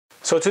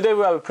So today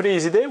we have a pretty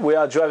easy day. We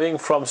are driving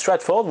from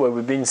Stratford, where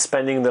we've been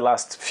spending the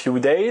last few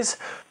days,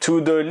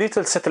 to the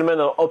little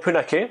settlement of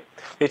Opunake.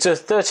 It's a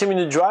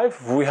 30-minute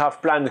drive. We have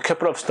planned a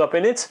couple of stops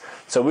in it,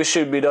 so we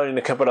should be done in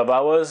a couple of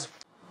hours.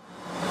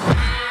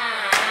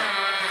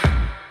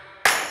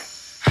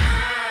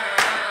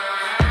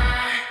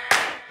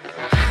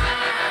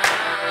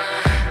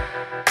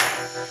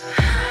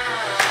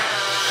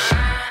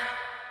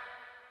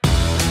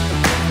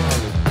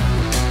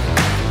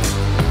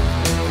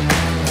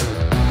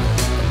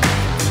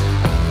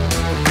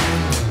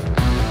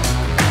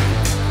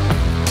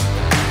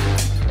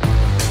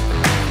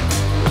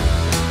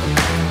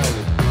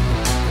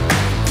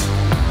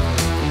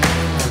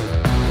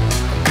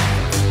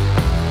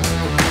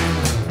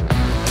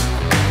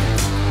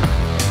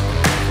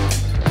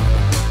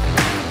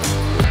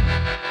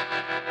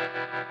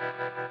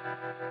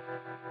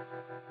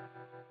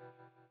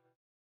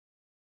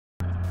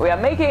 We are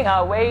making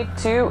our way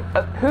to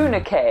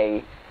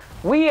Opunake.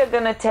 We are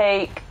going to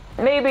take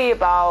maybe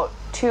about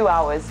 2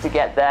 hours to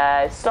get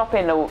there,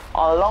 stopping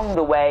along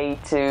the way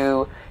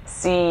to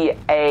see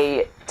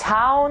a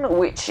town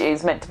which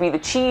is meant to be the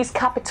cheese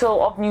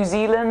capital of New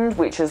Zealand,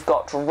 which has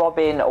got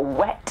Robin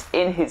wet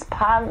in his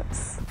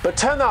pants. But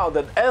turn out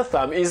that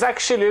Eltham is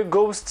actually a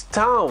ghost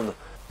town.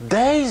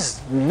 There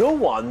is no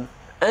one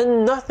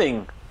and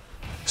nothing.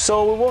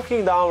 So we're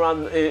walking down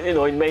around,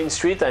 in Main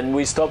Street, and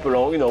we stop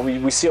along.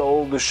 We see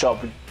all the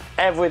shop.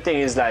 Everything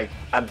is like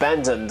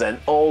abandoned and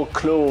all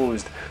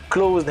closed.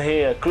 Closed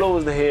here,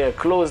 closed here,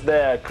 closed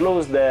there,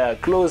 closed there,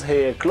 closed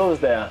here,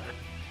 closed there.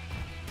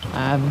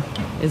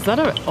 Is that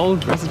an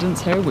old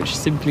residence here which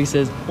simply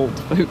says old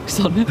folks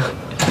on it?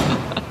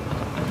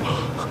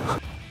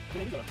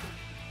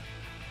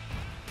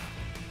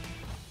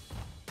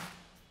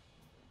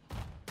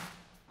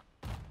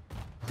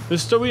 The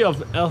story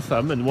of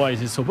Eltham and why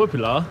it is so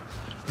popular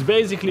is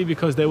basically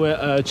because there were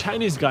a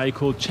Chinese guy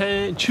called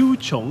Chu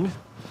Chong,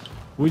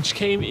 which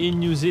came in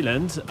New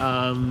Zealand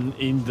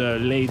in the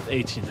late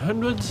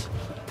 1800s,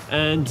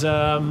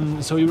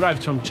 and so he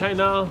arrived from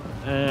China,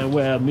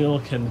 where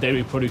milk and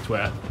dairy products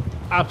were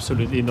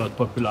absolutely not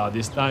popular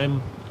this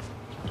time,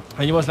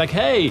 and he was like,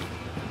 hey,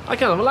 I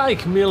kind of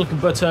like milk,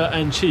 butter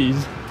and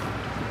cheese.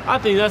 I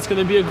think that's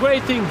going to be a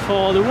great thing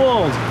for the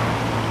world,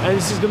 and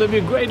this is going to be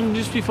a great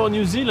industry for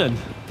New Zealand.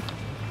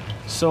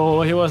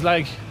 So he was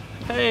like,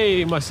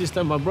 hey, my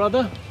sister, my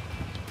brother,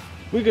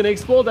 we're gonna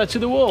export that to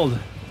the world.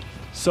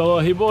 So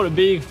he bought a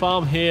big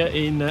farm here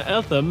in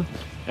Eltham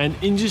and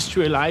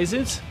industrialized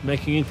it,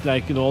 making it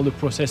like, all the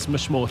process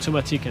much more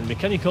automatic and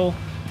mechanical,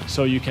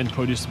 so you can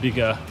produce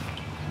bigger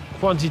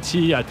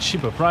quantity at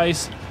cheaper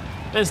price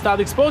and start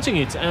exporting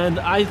it. And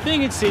I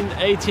think it's in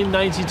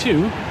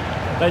 1892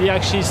 that he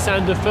actually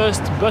sent the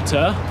first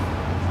butter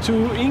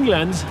to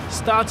England,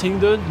 starting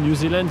the New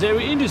Zealand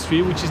dairy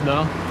industry, which is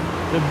now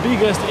the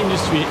biggest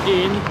industry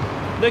in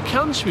the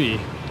country.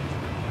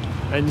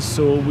 And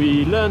so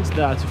we learned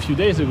that a few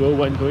days ago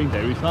when going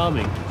dairy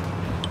farming.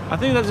 I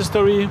think that's a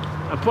story.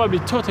 I'm probably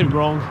totally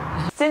wrong.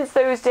 Since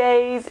those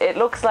days, it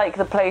looks like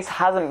the place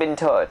hasn't been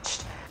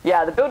touched.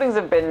 Yeah, the buildings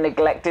have been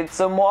neglected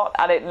somewhat,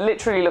 and it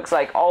literally looks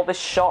like all the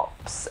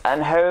shops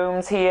and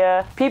homes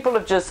here, people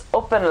have just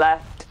up and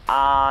left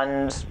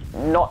and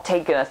not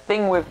taken a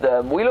thing with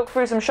them. We look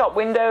through some shop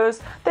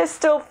windows, there's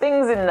still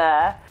things in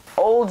there.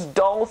 Old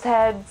dolls'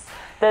 heads.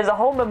 There's a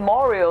whole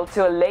memorial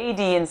to a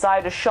lady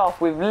inside a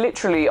shop with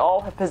literally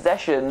all her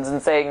possessions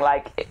and saying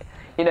like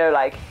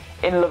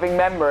in loving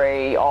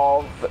memory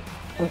of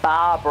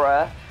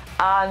Barbara,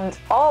 and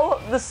all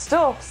the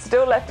stuff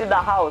still left in the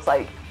house.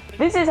 Like,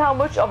 this is how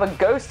much of a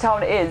ghost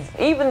town it is.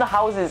 Even the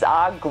houses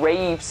are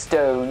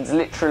gravestones,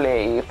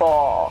 literally,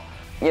 for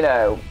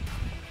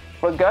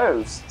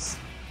ghosts.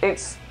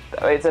 It's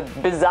a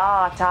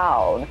bizarre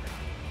town.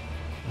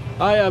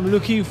 I am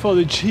looking for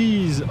the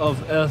cheese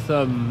of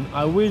Eltham.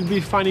 I will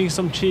be finding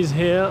some cheese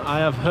here. I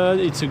have heard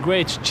it's a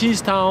great cheese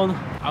town.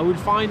 I will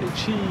find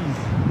cheese.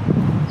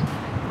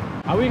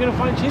 Are we gonna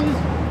find cheese?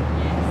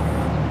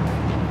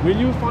 Yes. Will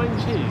you find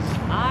cheese?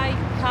 I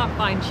can't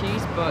find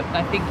cheese, but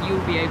I think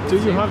you'll be able to.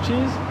 Do you have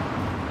cheese?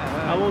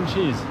 I want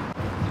cheese.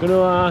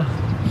 Gonna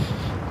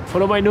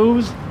follow my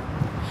nose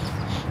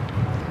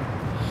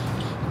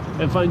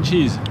and find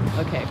cheese.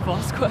 Okay,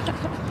 Foursquare.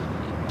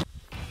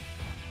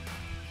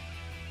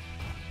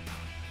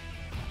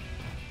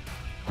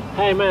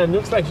 Hey man,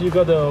 looks like you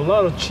got a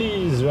lot of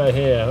cheese right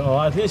here,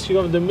 or at least you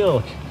got the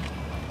milk.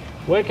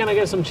 Where can I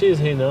get some cheese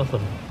here in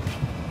Eltham?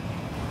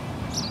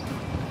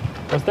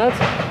 What's that?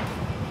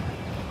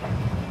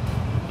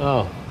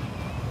 Oh,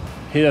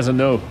 he doesn't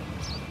know.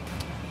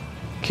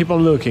 Keep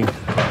on looking.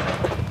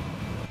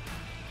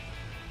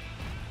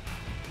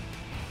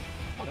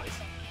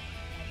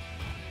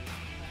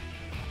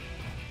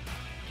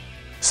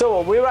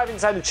 So we arrived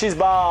inside the cheese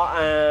bar,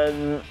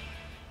 and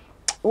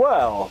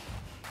well,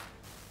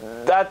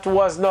 that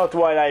was not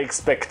what I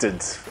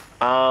expected.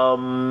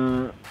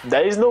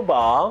 There is no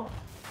bar.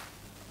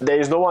 There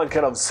is no one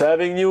kind of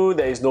serving you.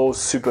 There is no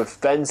super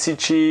fancy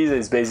cheese.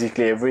 It's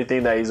basically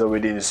everything that is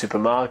already in the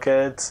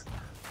supermarket.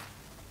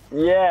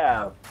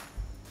 Yeah.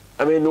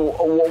 I mean,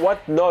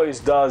 what noise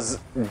does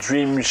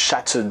Dream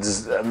Shattered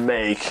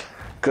make?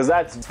 Because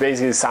that's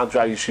basically the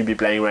soundtrack you should be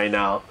playing right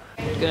now.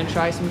 Gonna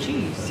try some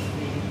cheese.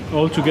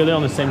 All together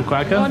on the same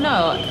cracker? Oh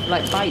no,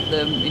 like bite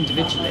them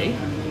individually.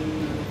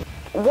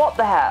 What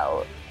the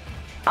hell?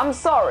 I'm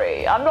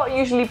sorry, I'm not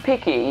usually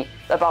picky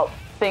about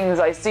things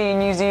I see in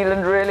New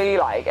Zealand, really.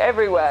 Like,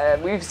 everywhere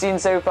we've seen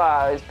so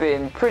far has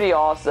been pretty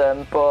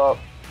awesome, but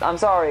I'm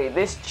sorry,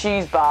 this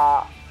cheese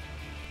bar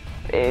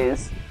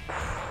is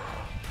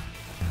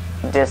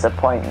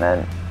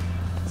disappointment.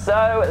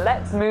 So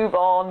let's move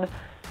on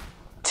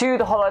to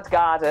the Hollard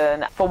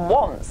Garden. For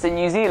once in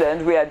New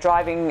Zealand, we are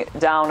driving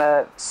down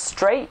a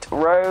straight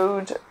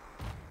road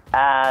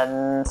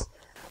and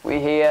we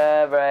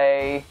hear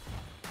a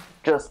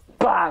just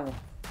bang.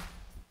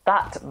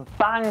 That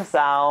bang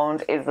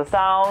sound is the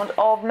sound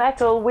of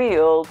metal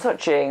wheel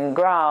touching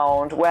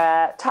ground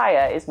where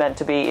tyre is meant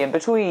to be in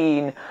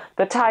between.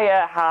 The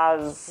tyre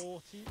has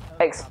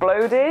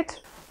exploded.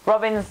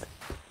 Robin's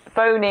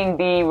phoning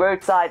the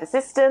roadside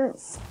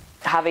assistance,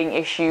 having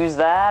issues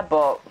there,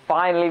 but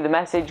finally the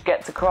message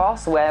gets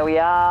across where we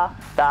are,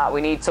 that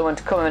we need someone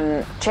to come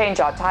and change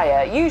our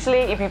tyre. Usually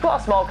if you've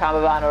got a small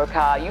camper van or a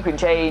car, you can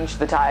change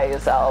the tyre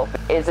yourself.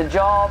 It's a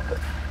job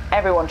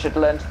everyone should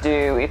learn to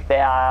do if they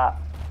are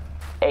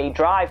a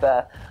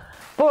driver.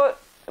 But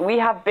we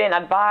have been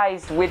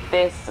advised with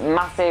this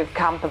massive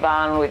camper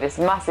van, with this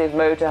massive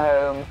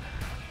motorhome,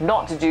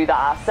 not to do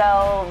that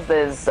ourselves.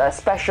 There's a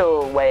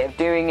special way of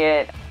doing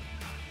it.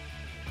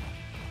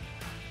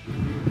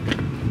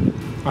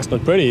 That's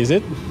not pretty, is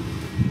it?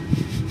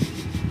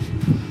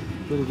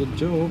 Pretty good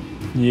job.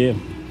 Yeah.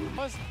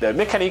 The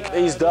mechanic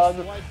is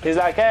done. He's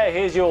like, hey,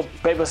 here's your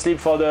paper slip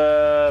for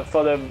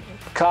the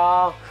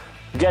car.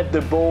 Get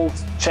the bolt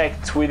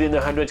checked within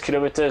 100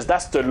 kilometers.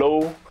 That's the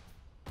law.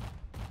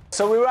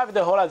 So we arrived at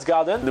the Hollard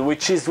Garden,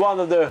 which is one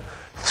of the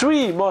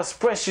 3 most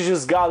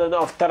prestigious gardens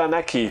of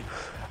Taranaki,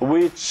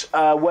 which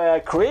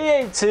were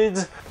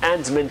created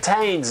and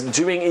maintained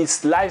during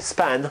its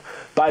lifespan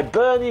by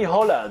Bernie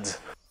Hollard.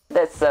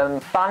 There's some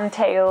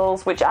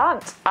fantails, which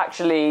aren't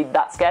actually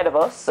that scared of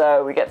us,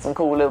 so we get some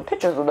cool little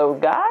pictures of those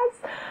guys.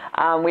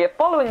 And we are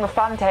following the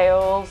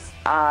fantails,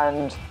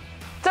 and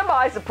to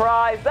my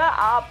surprise, there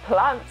are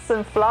plants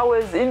and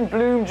flowers in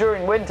bloom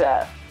during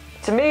winter.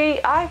 To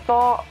me, I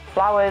thought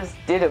flowers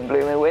didn't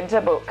bloom in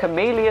winter, but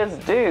camellias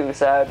do,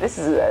 so this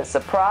is a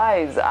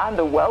surprise and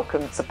a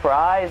welcome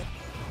surprise.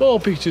 More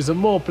pictures and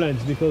more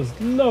plants because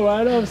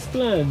Laura loves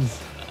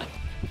plants.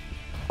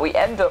 We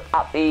end up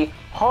at the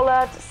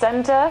Hollard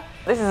Centre.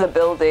 This is a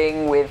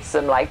building with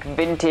some like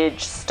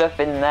vintage stuff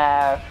in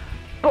there,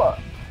 but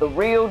the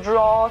real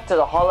draw to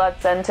the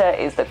Hollard Centre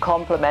is the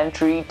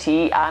complimentary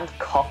tea and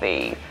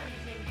coffee.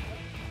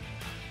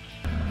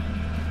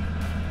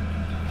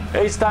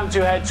 It's time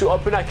to head to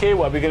Opunake,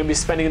 where we're going to be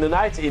spending the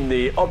night in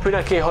the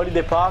Opunake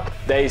Holiday Park.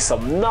 There is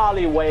some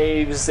gnarly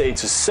waves,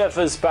 it's a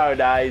surfer's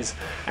paradise,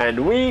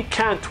 and we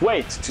can't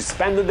wait to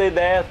spend the day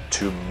there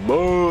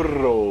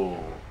tomorrow.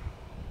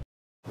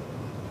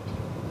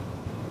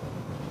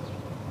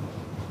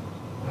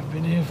 I've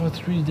been here for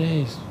 3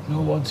 days.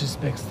 No one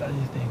suspects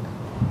anything.